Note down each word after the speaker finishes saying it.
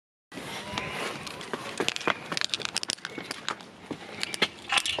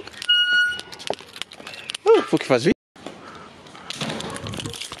faut qu'il fasse vite.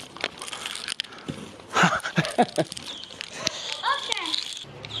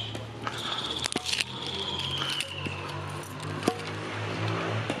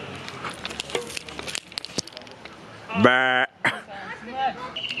 Bah.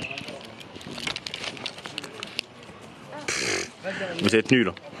 Vous êtes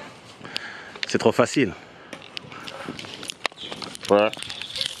nuls. C'est trop facile. Ouais.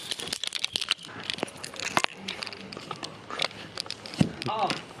 Oh.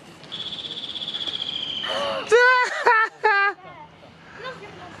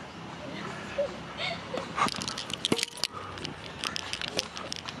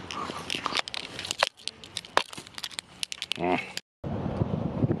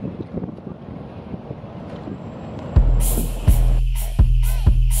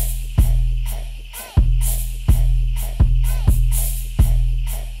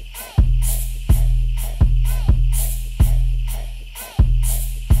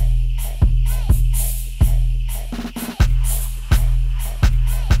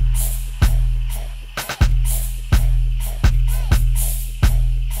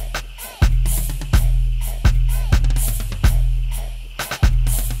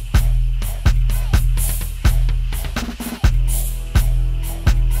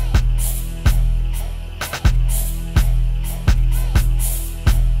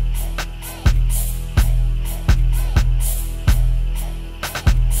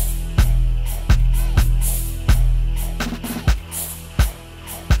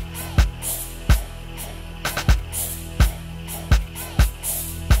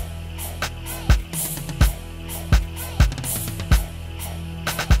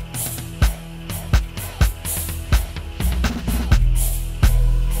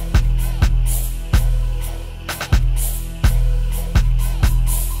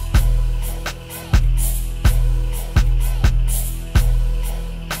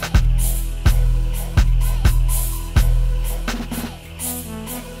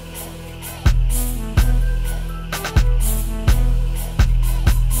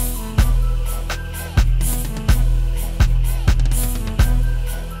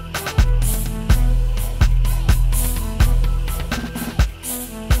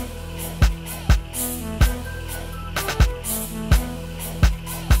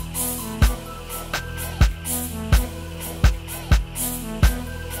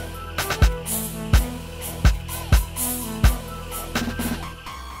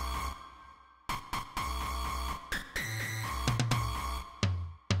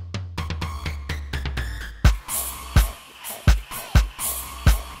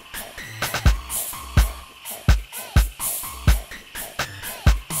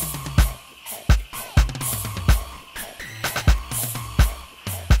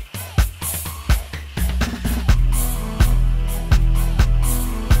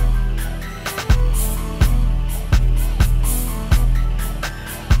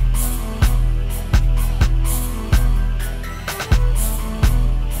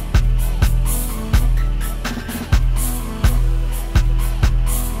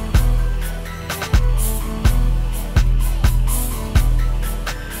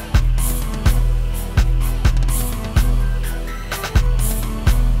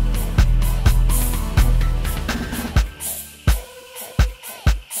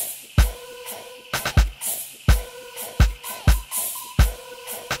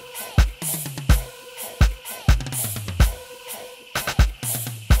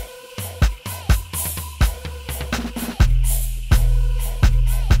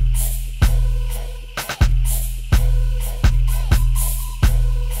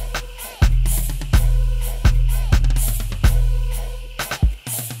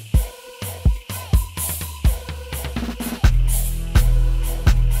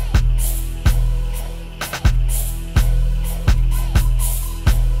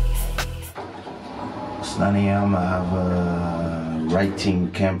 It's 9 AM. I have a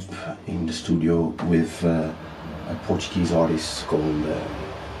writing camp in the studio with a Portuguese artist called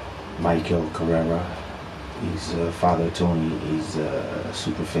Mickael Carreira. His father Tony is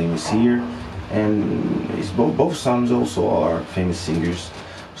super famous here, and his both sons also are famous singers.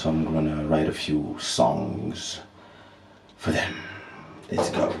 So I'm gonna write a few songs for them. Let's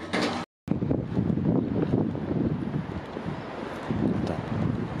go.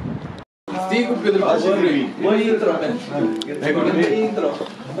 Digo, Pedro, boa intro, man. É agora a intro.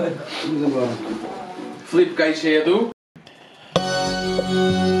 Vamos embora. Felipe Kaysha é do...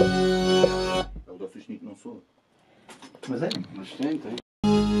 Dat is niet nog zo. Mas é? Mas tem.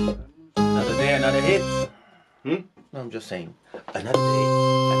 Another day, another hit. No, I'm just saying. Another day,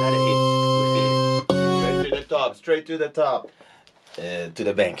 another hit. top, straight to the top. To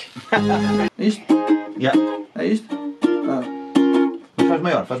the bank. Isto? Yeah. É isto? Ah. Mas faz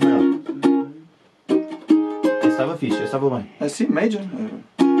maior, faz maior. Esse estava fixe, esse estava bem. Assim, major?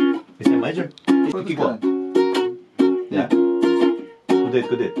 Esse é major? Isto Aqui igual. Yeah. Com o dedo,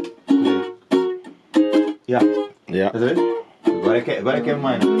 com o dedo. Com o dedo. Yeah. Yeah. Estás a ver? Agora é que é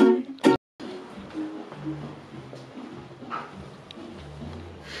minor.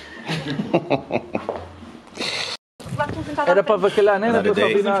 Era para bacalhar, não era para Another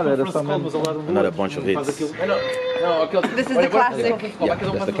day. fazer nada, era só mesmo. Another bunch of hits. Não, aquele... This is the classic. Yeah,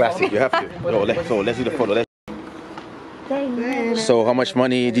 that's the classic. You have to. So let's do the photo. So how much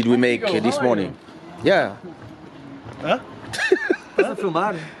money did we make this morning? Yeah. Hã? Estás a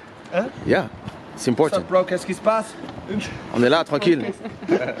filmar? Yeah. It's important. Bro, qu'est-ce qui se passe? On est là, tranquille.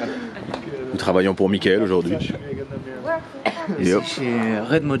 Nous travaillons pour Mickael aujourd'hui. Yep. Chez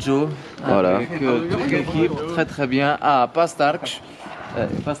Red Mojo, Voilà. avec toute l'équipe, très très bien. Ah, Pastarch.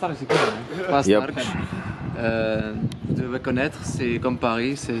 Pastarch, c'est quoi Pastarch. Vous devez connaître, c'est comme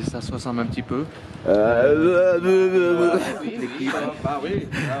Paris, ça se ressemble un petit peu. L'équipe. Ah oui,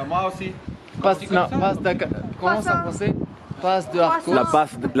 moi aussi. Comment ça en français Passe de Arcos. La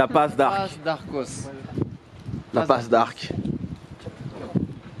passe d'arc. Passe d'Arcos. La passe d'arc.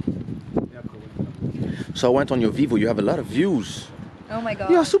 So I went on your Vivo, you have a lot of views. Oh my god.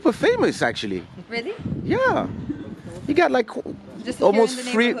 You are super famous actually. Really? Yeah. You got like Just almost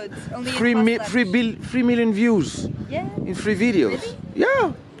here in the neighborhood. Only in Pastarch. 3 million views Yeah. in 3 videos. Really?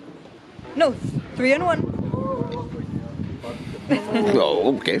 Yeah. No, 3 in 1.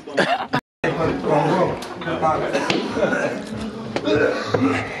 Oh, okay.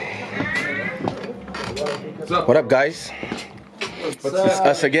 What up, guys? It's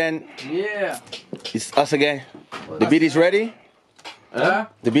us again. Yeah. It's us again. The beat is ready? Huh?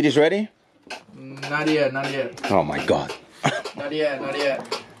 The beat is ready? Not yet, not yet. Oh my god. Not yet, not yet.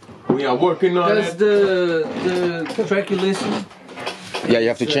 We are working on That's the track you listen. Yeah, you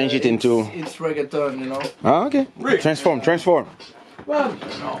have to change it into... It's reggaeton, you know. Ah, okay. Transform. Well,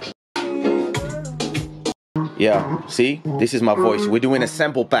 no. Yeah, see? This is my voice. We're doing a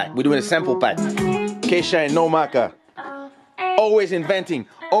sample pack. Kaysha and no Maka. Always inventing.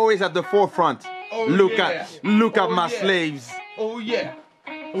 Always at the forefront. Look at my slaves. Oh yeah.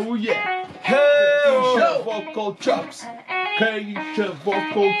 Oh yeah. Kaysha vocal chops. Kaysha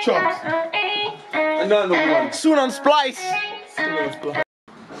vocal chops. Another one. Soon on Splice.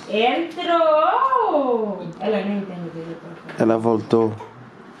 Entrou! Ela nem entende. Ela voltou.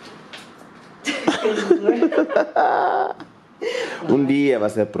 Dia vai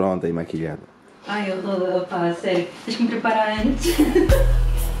ser pronta e maquilhada. Ai, eu tô, pá, sério. Tens que me preparar antes.